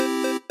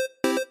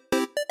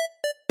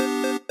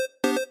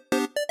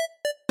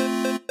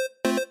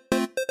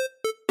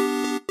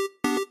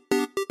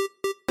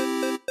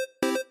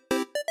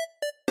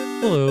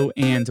Hello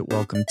and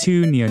welcome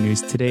to Neo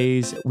News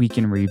Today's Week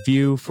in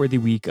Review for the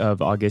week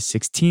of August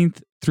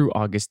 16th through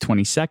August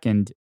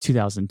 22nd,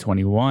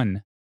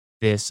 2021.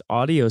 This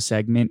audio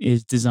segment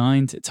is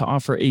designed to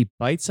offer a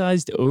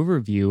bite-sized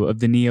overview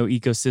of the Neo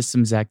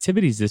ecosystem's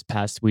activities this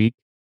past week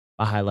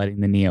by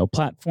highlighting the Neo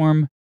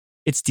platform,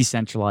 its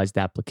decentralized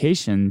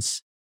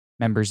applications,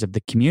 members of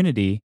the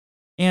community,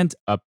 and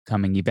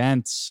upcoming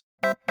events.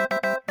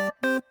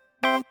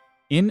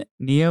 In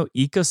Neo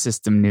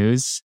ecosystem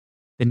news,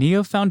 the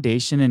Neo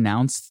Foundation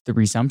announced the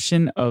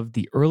resumption of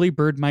the early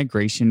bird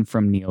migration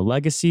from Neo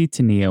Legacy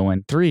to Neo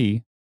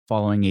N3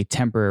 following a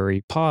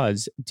temporary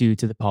pause due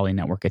to the Poly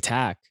network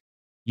attack.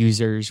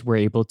 Users were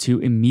able to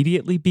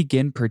immediately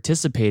begin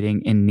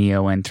participating in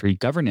Neo N3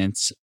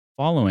 governance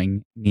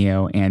following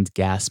Neo and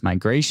Gas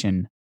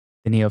migration.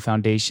 The Neo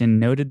Foundation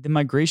noted the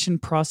migration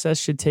process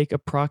should take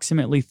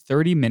approximately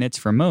 30 minutes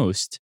for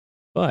most,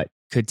 but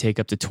could take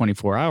up to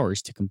 24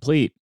 hours to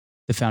complete.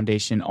 The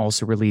Foundation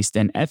also released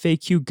an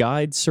FAQ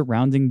guide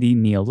surrounding the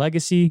Neo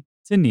Legacy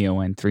to Neo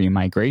N3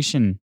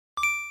 migration.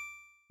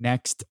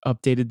 Next,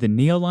 updated the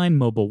Neoline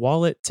mobile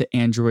wallet to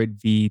Android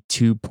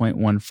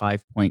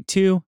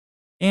v2.15.2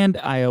 and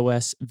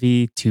iOS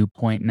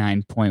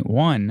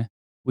v2.9.1,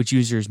 which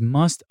users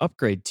must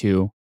upgrade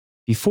to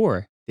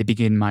before they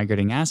begin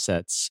migrating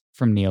assets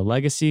from Neo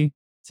Legacy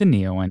to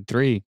Neo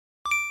N3.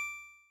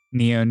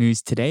 Neo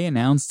News Today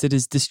announced it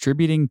is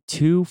distributing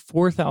two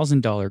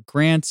 $4,000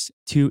 grants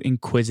to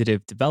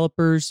inquisitive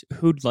developers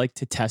who'd like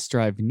to test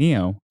drive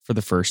Neo for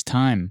the first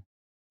time.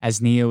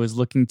 As Neo is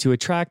looking to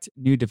attract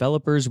new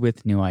developers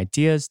with new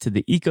ideas to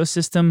the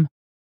ecosystem,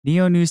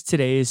 Neo News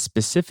Today is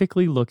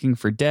specifically looking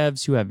for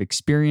devs who have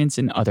experience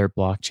in other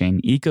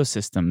blockchain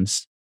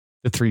ecosystems.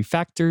 The three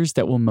factors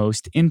that will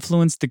most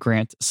influence the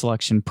grant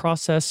selection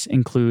process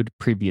include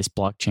previous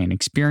blockchain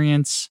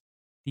experience,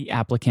 the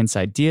applicant's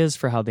ideas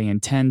for how they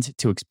intend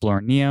to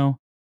explore Neo,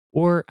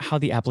 or how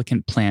the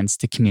applicant plans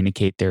to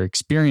communicate their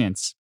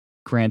experience.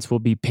 Grants will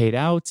be paid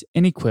out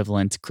in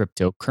equivalent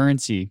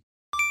cryptocurrency.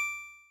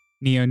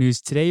 Neo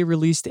News Today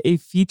released a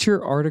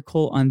feature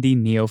article on the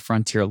Neo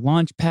Frontier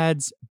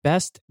Launchpad's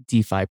best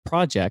DeFi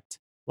project,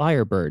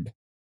 Lyrebird.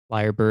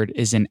 Lyrebird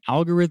is an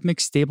algorithmic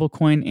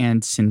stablecoin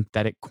and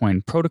synthetic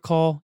coin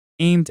protocol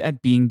aimed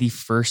at being the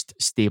first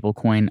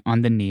stablecoin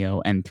on the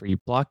Neo N3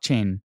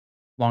 blockchain.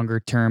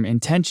 Longer-term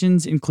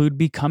intentions include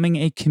becoming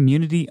a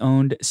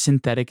community-owned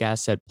synthetic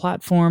asset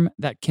platform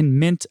that can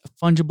mint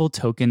fungible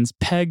tokens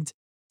pegged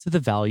to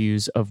the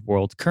values of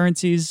world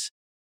currencies,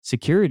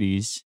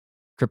 securities,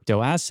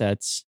 crypto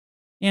assets,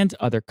 and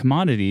other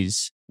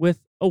commodities with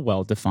a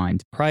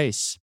well-defined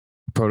price.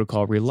 The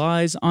protocol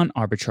relies on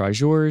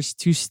arbitrageurs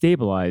to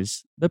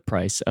stabilize the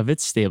price of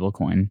its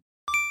stablecoin.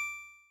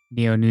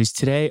 Neo News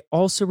Today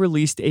also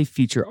released a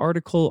feature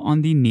article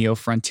on the Neo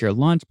Frontier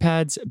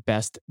Launchpad's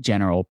best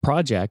general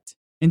project,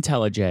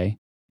 IntelliJ.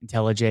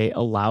 IntelliJ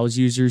allows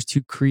users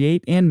to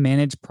create and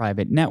manage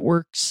private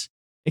networks,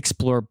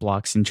 explore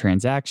blocks and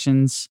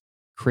transactions,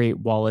 create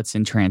wallets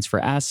and transfer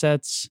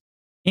assets,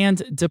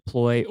 and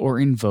deploy or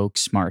invoke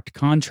smart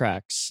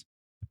contracts.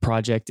 The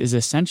project is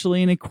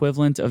essentially an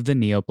equivalent of the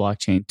Neo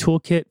Blockchain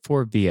Toolkit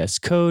for VS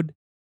Code,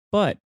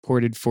 but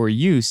ported for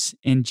use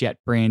in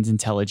JetBrains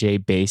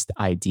IntelliJ-based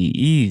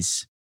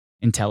IDEs.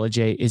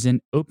 IntelliJ is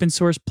an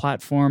open-source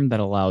platform that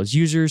allows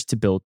users to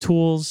build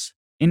tools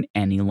in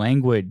any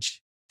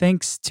language.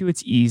 Thanks to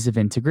its ease of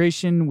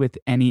integration with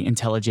any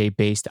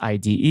IntelliJ-based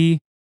IDE,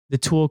 the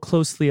tool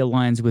closely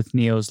aligns with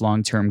Neo's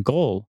long-term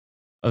goal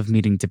of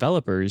meeting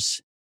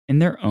developers in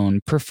their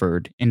own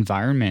preferred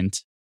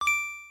environment.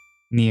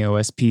 Neo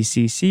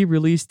SPCC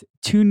released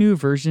two new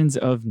versions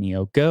of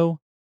Neo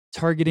Go,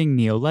 targeting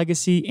Neo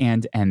Legacy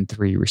and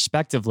N3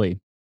 respectively.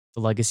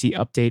 The Legacy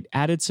update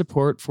added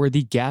support for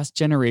the gas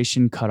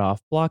generation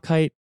cutoff block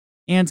height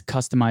and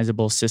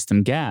customizable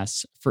system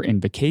gas for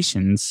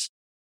invocations,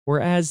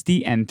 whereas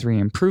the N3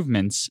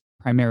 improvements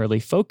primarily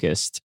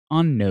focused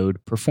on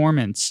node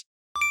performance.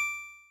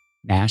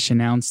 Nash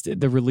announced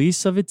the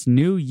release of its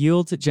new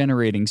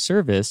yield-generating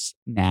service,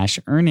 Nash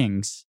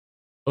Earnings.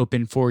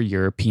 Open for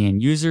European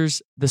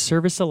users, the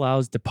service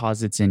allows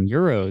deposits in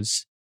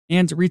euros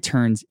and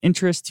returns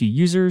interest to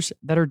users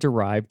that are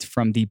derived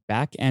from the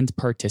back-end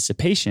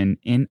participation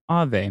in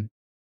Aave,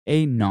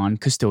 a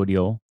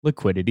non-custodial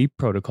liquidity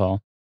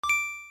protocol.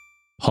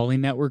 Poly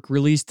Network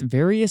released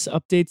various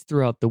updates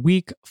throughout the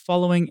week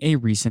following a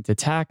recent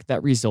attack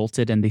that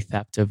resulted in the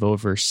theft of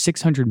over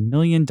 $600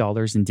 million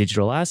in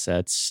digital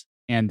assets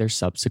and their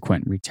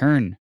subsequent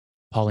return.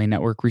 Poly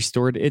Network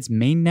restored its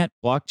mainnet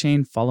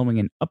blockchain following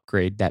an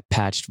upgrade that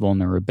patched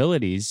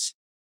vulnerabilities,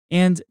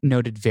 and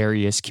noted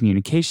various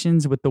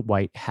communications with the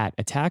White Hat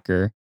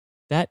attacker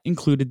that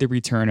included the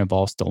return of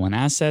all stolen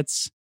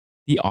assets,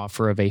 the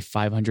offer of a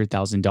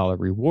 $500,000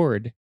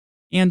 reward,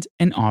 and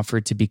an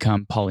offer to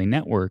become Poly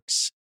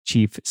Network's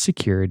chief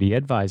security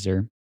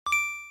advisor.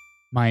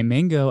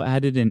 MyMango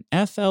added an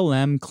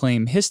FLM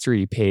claim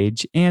history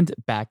page and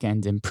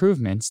backend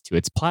improvements to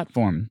its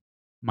platform.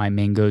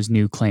 MyMango's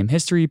new claim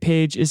history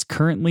page is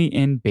currently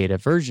in beta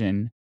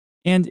version,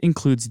 and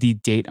includes the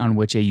date on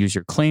which a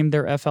user claimed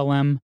their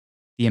FLM,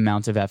 the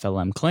amount of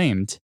FLM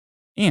claimed,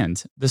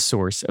 and the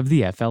source of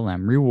the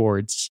FLM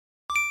rewards.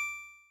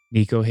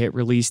 NecoHit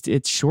released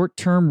its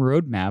short-term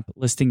roadmap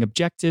listing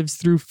objectives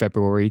through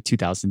February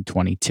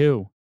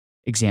 2022.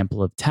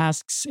 Example of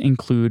tasks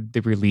include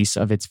the release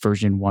of its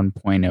version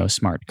 1.0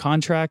 smart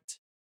contract,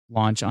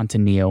 launch onto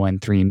Neo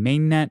N3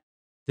 mainnet,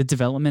 the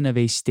development of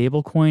a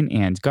stablecoin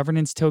and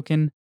governance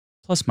token,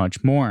 plus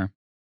much more.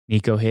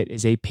 NecoHit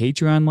is a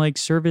Patreon-like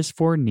service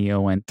for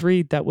Neo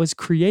N3 that was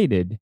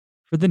created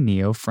for the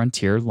Neo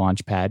Frontier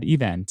Launchpad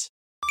event.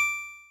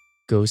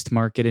 Ghost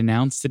Market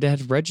announced that it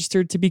had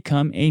registered to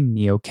become a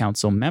Neo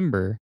Council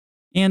member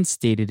and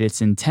stated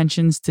its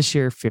intentions to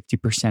share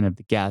 50% of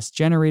the gas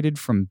generated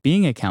from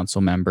being a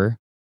council member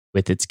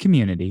with its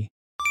community.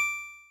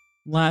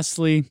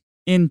 Lastly,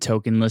 in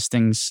token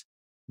listings,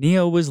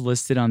 Neo was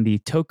listed on the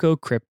Toko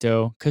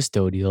Crypto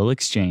Custodial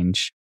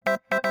Exchange.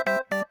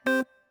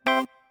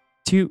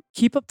 To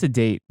keep up to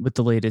date with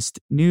the latest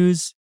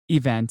news,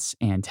 events,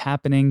 and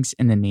happenings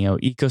in the Neo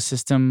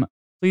ecosystem,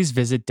 please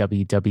visit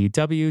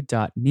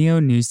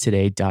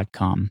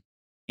www.neonewstoday.com.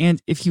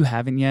 And if you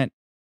haven't yet,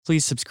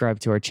 please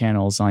subscribe to our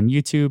channels on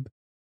YouTube,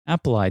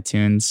 Apple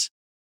iTunes,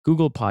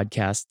 Google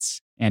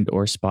Podcasts,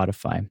 and/or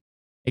Spotify.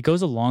 It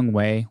goes a long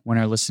way when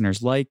our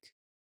listeners like,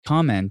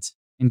 comment,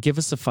 and give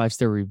us a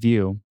 5-star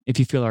review if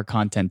you feel our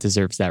content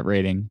deserves that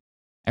rating.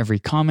 Every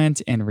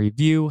comment and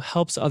review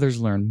helps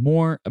others learn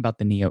more about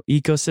the Neo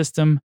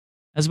ecosystem,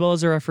 as well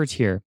as our efforts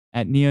here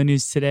at Neo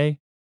News Today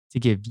to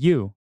give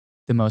you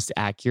the most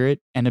accurate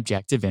and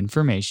objective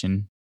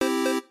information.